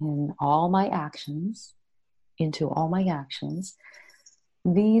deeply into all my actions,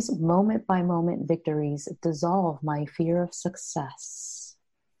 these moment-by-moment victories dissolve my fear of success.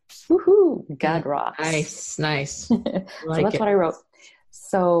 Woohoo! God rocks. Nice. So that's what I wrote.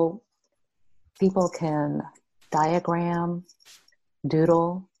 So people can diagram,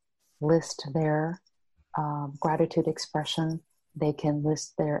 doodle, list their gratitude expression. They can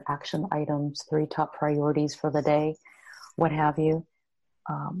list their action items, 3 top priorities for the day, what have you.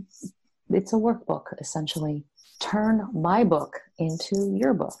 It's a workbook, essentially. Turn my book into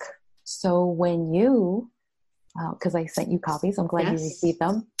your book. So when you, because I sent you copies, I'm glad you received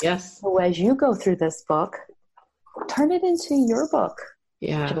them. Yes. So as you go through this book, turn it into your book.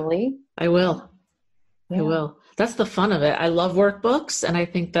 Yeah. Julie. I will. Yeah. I will. That's the fun of it. I love workbooks, and I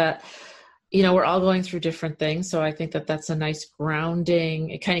think that, we're all going through different things. So I think that that's a nice grounding.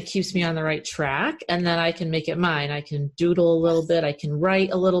 It kind of keeps me on the right track, and then I can make it mine. I can doodle a little bit. I can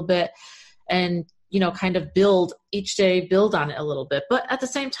write a little bit, and kind of build on it a little bit. But at the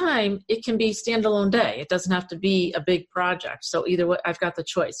same time, it can be standalone day. It doesn't have to be a big project. So either way, I've got the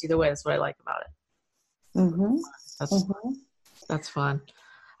choice. Either way, that's what I like about it. Mm-hmm. That's fun.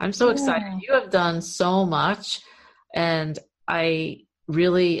 I'm so excited. You have done so much, and I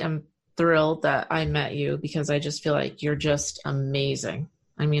really am thrilled that I met you because I just feel like you're just amazing.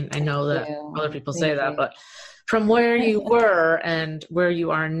 I mean, I know that other people say that, but from where you were and where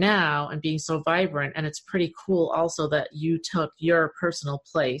you are now and being so vibrant, and it's pretty cool also that you took your personal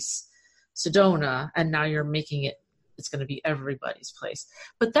place, Sedona, and now you're making it's going to be everybody's place.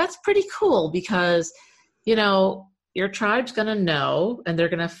 But that's pretty cool because, your tribe's going to know and they're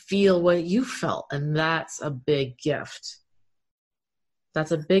going to feel what you felt, and that's a big gift.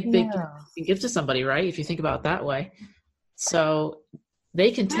 That's a big gift you give to somebody, right? If you think about it that way. So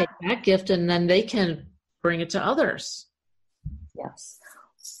they can take that gift and then they can bring it to others. Yes.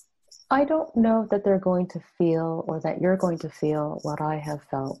 I don't know that they're going to feel or that you're going to feel what I have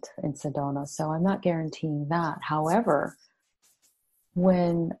felt in Sedona, so I'm not guaranteeing that. However,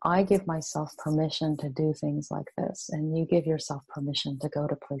 when I give myself permission to do things like this, and you give yourself permission to go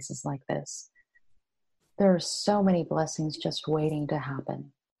to places like this, there are so many blessings just waiting to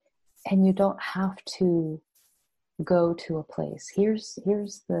happen. And you don't have to go to a place. Here's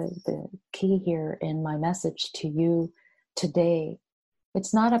the key here in my message to you today.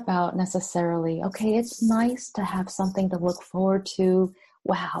 It's not about necessarily, okay, it's nice to have something to look forward to.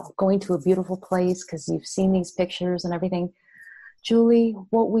 Wow, going to a beautiful place because you've seen these pictures and everything. Julie,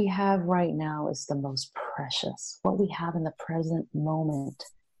 what we have right now is the most precious. What we have in the present moment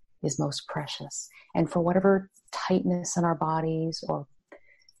is most precious. And for whatever tightness in our bodies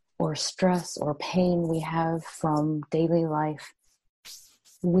or stress or pain we have from daily life,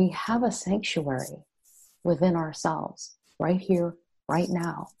 we have a sanctuary within ourselves right here, right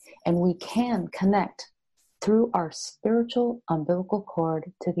now. And we can connect through our spiritual umbilical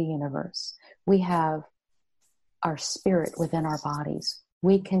cord to the universe. We have our spirit within our bodies.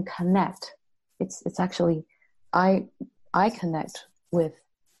 We can connect. It's actually, I connect with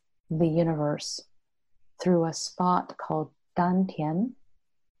the universe through a spot called Dantian,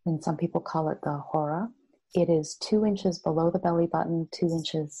 and some people call it the hora. It is 2 inches below the belly button, 2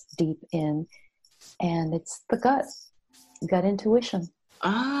 inches deep in, and it's the gut intuition.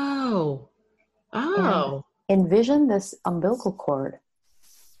 Oh. And envision this umbilical cord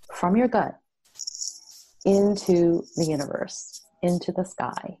from your gut into the universe, into the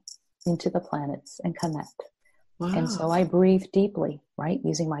sky, into the planets, and connect. Wow. And so I breathe deeply, right?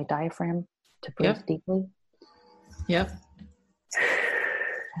 Using my diaphragm to breathe deeply. Yep.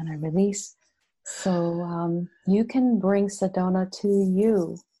 And I release. So you can bring Sedona to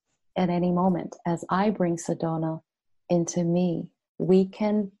you at any moment. As I bring Sedona into me, we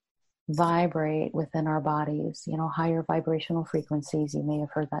can vibrate within our bodies, higher vibrational frequencies. You may have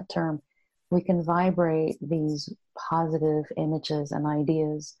heard that term. We can vibrate these positive images and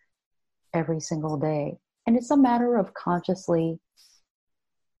ideas every single day. And it's a matter of consciously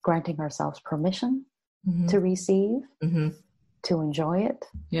granting ourselves permission to receive, to enjoy it,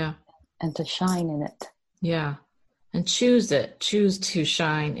 and to shine in it. Yeah. And choose it. Choose to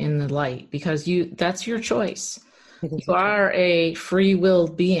shine in the light, because that's your choice. You are a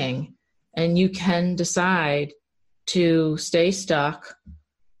free-willed being, and you can decide to stay stuck,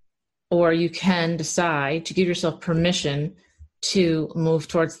 or you can decide to give yourself permission to move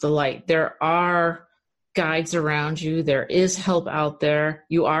towards the light. There are guides around you. There is help out there.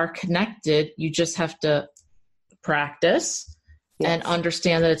 You are connected. You just have to practice and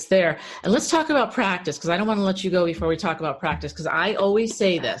understand that it's there. And let's talk about practice, because I don't want to let you go before we talk about practice, because I always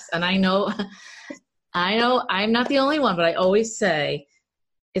say this, and I know I'm not the only one, but I always say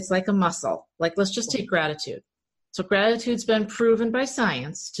it's like a muscle. Like, let's just take gratitude. So gratitude's been proven by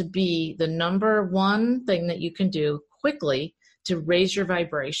science to be the number one thing that you can do quickly to raise your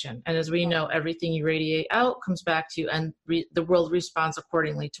vibration. And as we know, everything you radiate out comes back to you, and the world responds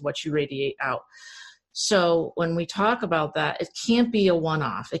accordingly to what you radiate out. So when we talk about that, it can't be a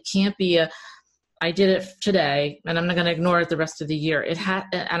one-off. It can't be I did it today, and I'm not going to ignore it the rest of the year.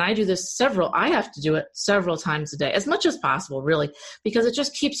 And I do this I have to do it several times a day, as much as possible, really, because it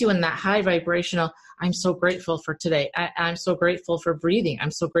just keeps you in that high vibrational. I'm so grateful for today. I'm so grateful for breathing. I'm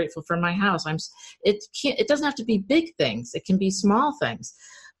so grateful for my house. It doesn't have to be big things. It can be small things.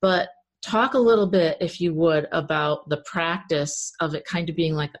 But talk a little bit, if you would, about the practice of it kind of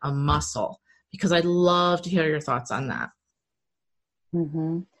being like a muscle, because I'd love to hear your thoughts on that.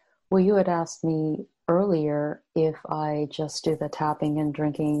 Mm-hmm. Well, you had asked me earlier if I just do the tapping and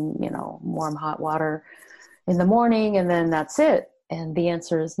drinking, warm hot water in the morning and then that's it. And the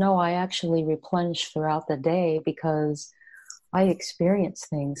answer is no, I actually replenish throughout the day, because I experience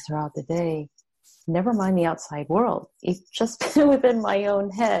things throughout the day. Never mind the outside world. It's just within my own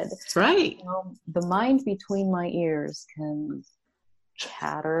head. Right. The mind between my ears can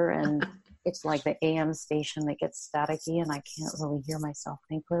chatter, and it's like the AM station that gets staticky, and I can't really hear myself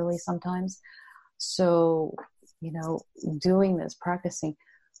think clearly sometimes. So, doing this, practicing.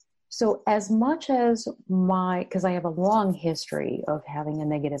 So as much as because I have a long history of having a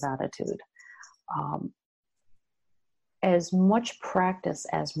negative attitude, as much practice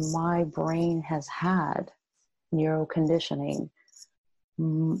as my brain has had, neuroconditioning,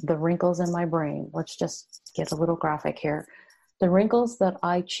 the wrinkles in my brain, let's just get a little graphic here. The wrinkles that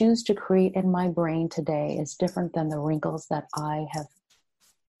I choose to create in my brain today is different than the wrinkles that I have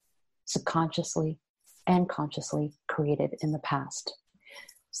subconsciously and consciously created in the past.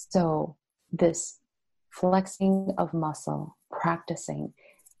 So this flexing of muscle, practicing,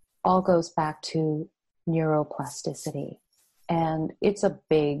 all goes back to neuroplasticity. And it's a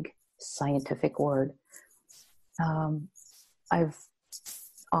big scientific word. I've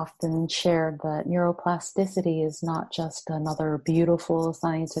often shared that neuroplasticity is not just another beautiful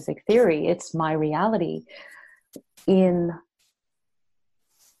scientific theory. It's my reality. In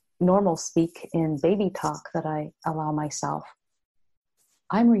normal speak in baby talk that I allow myself,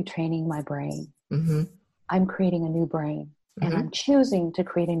 I'm retraining my brain. Mm-hmm. I'm creating a new brain, and Mm-hmm. I'm choosing to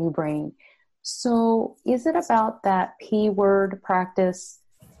create a new brain. So is it about that P word practice?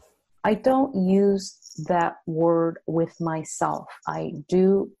 I don't use that word with myself. I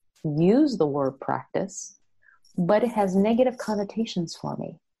do use the word practice, but it has negative connotations for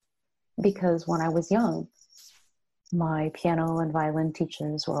me, because when I was young, my piano and violin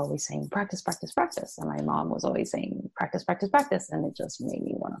teachers were always saying, practice, practice, practice. And my mom was always saying, practice, practice, practice. And it just made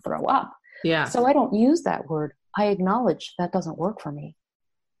me want to throw up. Yeah. So I don't use that word. I acknowledge that doesn't work for me.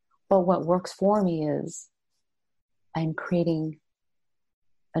 But what works for me is I'm creating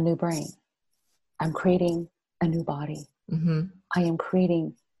a new brain. I'm creating a new body. Mm-hmm. I am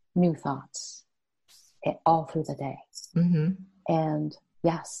creating new thoughts all through the day. Mm-hmm. And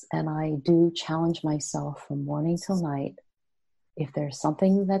yes, and I do challenge myself from morning till night. If there's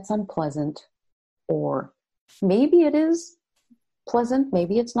something that's unpleasant, or maybe it is pleasant,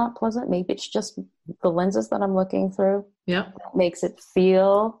 maybe it's not pleasant, maybe it's just the lenses that I'm looking through. Yep. That makes it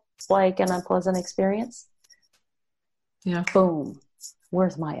feel like an unpleasant experience. Yeah. Boom.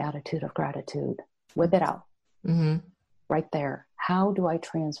 Where's my attitude of gratitude? Whip it out. Mm-hmm. Right there. How do I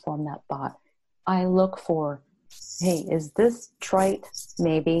transform that thought? I look for, hey, is this trite?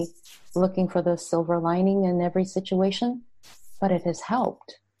 Maybe looking for the silver lining in every situation, but it has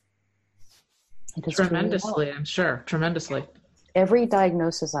helped. It has Tremendously, I'm sure. Tremendously. Every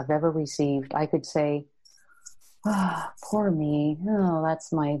diagnosis I've ever received, I could say, poor me. Oh,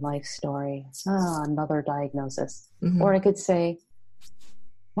 that's my life story. Another diagnosis. Mm-hmm. Or I could say,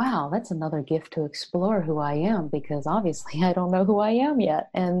 wow, that's another gift to explore who I am, because obviously I don't know who I am yet.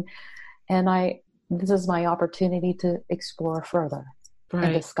 And this is my opportunity to explore further. Right.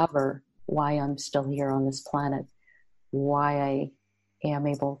 And discover why I'm still here on this planet, why I am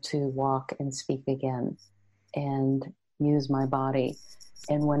able to walk and speak again and use my body.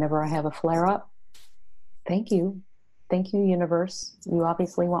 And whenever I have a flare up, thank you. Thank you, universe. You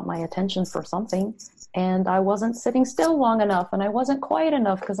obviously want my attention for something. And I wasn't sitting still long enough, and I wasn't quiet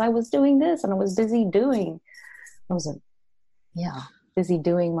enough because I was doing this, and I was busy doing. Busy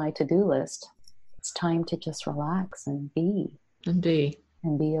doing my to-do list. It's time to just relax and be. And be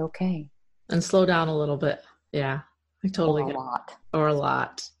okay. And slow down a little bit. Yeah, I totally get it. Or a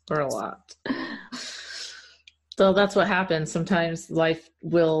lot. So that's what happens. Sometimes life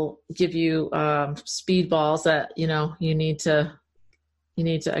will give you speedballs that, you need to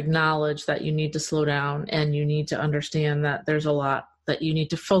acknowledge that you need to slow down, and you need to understand that there's a lot that you need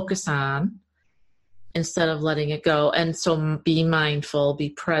to focus on instead of letting it go. And so be mindful,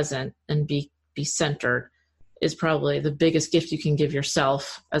 be present, and be centered is probably the biggest gift you can give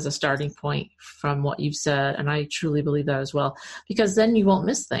yourself as a starting point from what you've said. And I truly believe that as well, because then you won't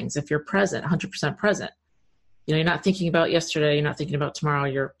miss things if you're present, 100% present. You're not thinking about yesterday, you're not thinking about tomorrow,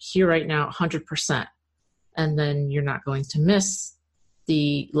 you're here right now, 100%. And then you're not going to miss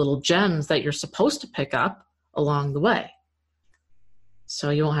the little gems that you're supposed to pick up along the way.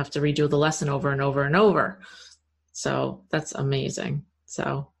 So you won't have to redo the lesson over and over and over. So that's amazing.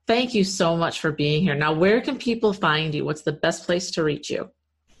 So thank you so much for being here. Now, where can people find you? What's the best place to reach you?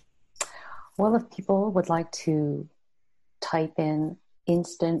 Well, if people would like to type in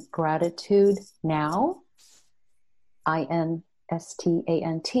Instant Gratitude Now,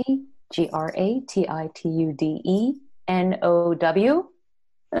 INSTANTGRATITUDENOW.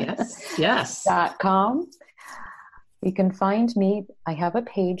 Yes. .com. You can find me. I have a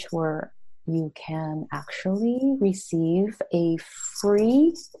page where you can actually receive a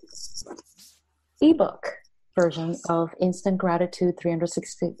free ebook version of Instant Gratitude,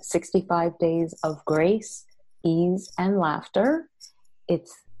 365 Days of Grace, Ease, and Laughter.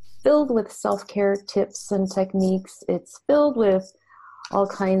 It's filled with self-care tips and techniques. It's filled with all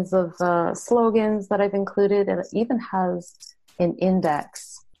kinds of slogans that I've included, and it even has an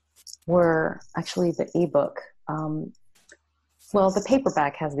index where actually the ebook, the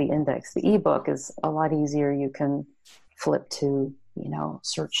paperback has the index. The ebook is a lot easier. You can flip to,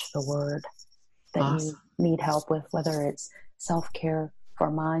 search the word that you need help with, whether it's self-care for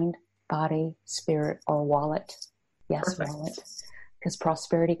mind, body, spirit, or wallet. Yes, perfect. Wallet. Because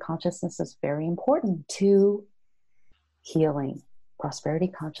prosperity consciousness is very important to healing. Prosperity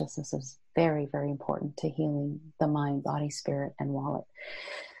consciousness is very, very important to healing the mind, body, spirit, and wallet.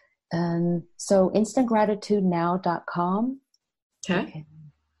 And so instantgratitudenow.com. Okay. You can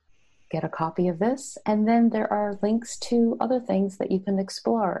get a copy of this. And then there are links to other things that you can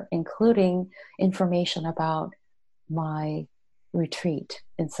explore, including information about my retreat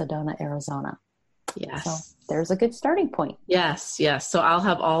in Sedona, Arizona. Yes. So there's a good starting point. Yes. So I'll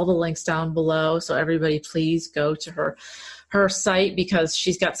have all the links down below. So everybody, please go to her site, because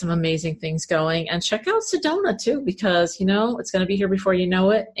she's got some amazing things going. And check out Sedona too, because, it's going to be here before you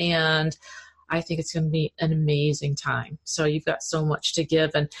know it. And I think it's going to be an amazing time. So you've got so much to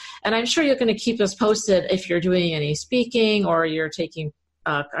give. And I'm sure you're going to keep us posted if you're doing any speaking or you're taking,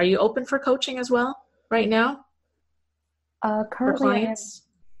 are you open for coaching as well right now? Currently,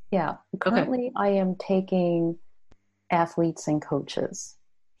 Okay. I am taking athletes and coaches.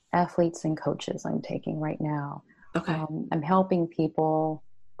 Athletes and coaches I'm taking right now. Okay. I'm helping people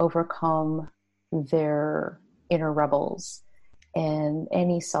overcome their inner rebels and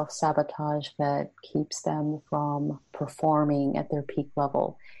any self-sabotage that keeps them from performing at their peak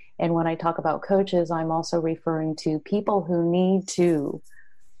level. And when I talk about coaches, I'm also referring to people who need to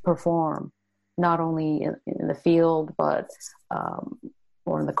perform, not only in the field, but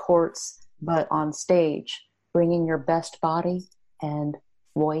or in the courts, but on stage, bringing your best body and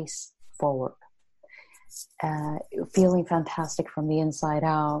voice forward. Feeling fantastic from the inside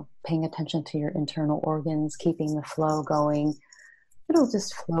out, paying attention to your internal organs, keeping the flow going. It'll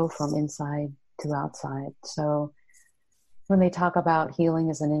just flow from inside to outside. So when they talk about healing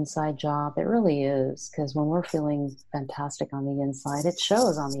as an inside job, it really is, because when we're feeling fantastic on the inside, it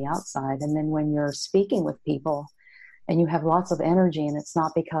shows on the outside. And then when you're speaking with people and you have lots of energy, and it's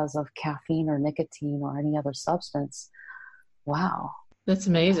not because of caffeine or nicotine or any other substance, wow. That's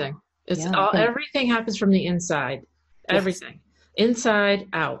amazing. Everything happens from the inside. Yes. Everything. Inside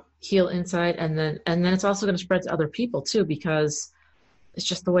out. Heal inside, and then it's also going to spread to other people too, because it's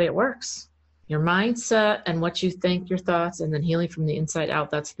just the way it works. Your mindset and what you think, your thoughts, and then healing from the inside out.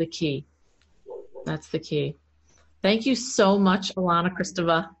 That's the key. That's the key. Thank you so much, Ilana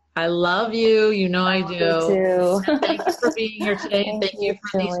Kristeva. I love you. You know I do. You too. Thank you for being here today. Thank you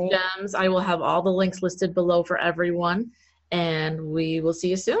for Julie. these gems. I will have all the links listed below for everyone, and we will see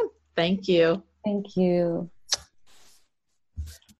you soon. Thank you. Thank you.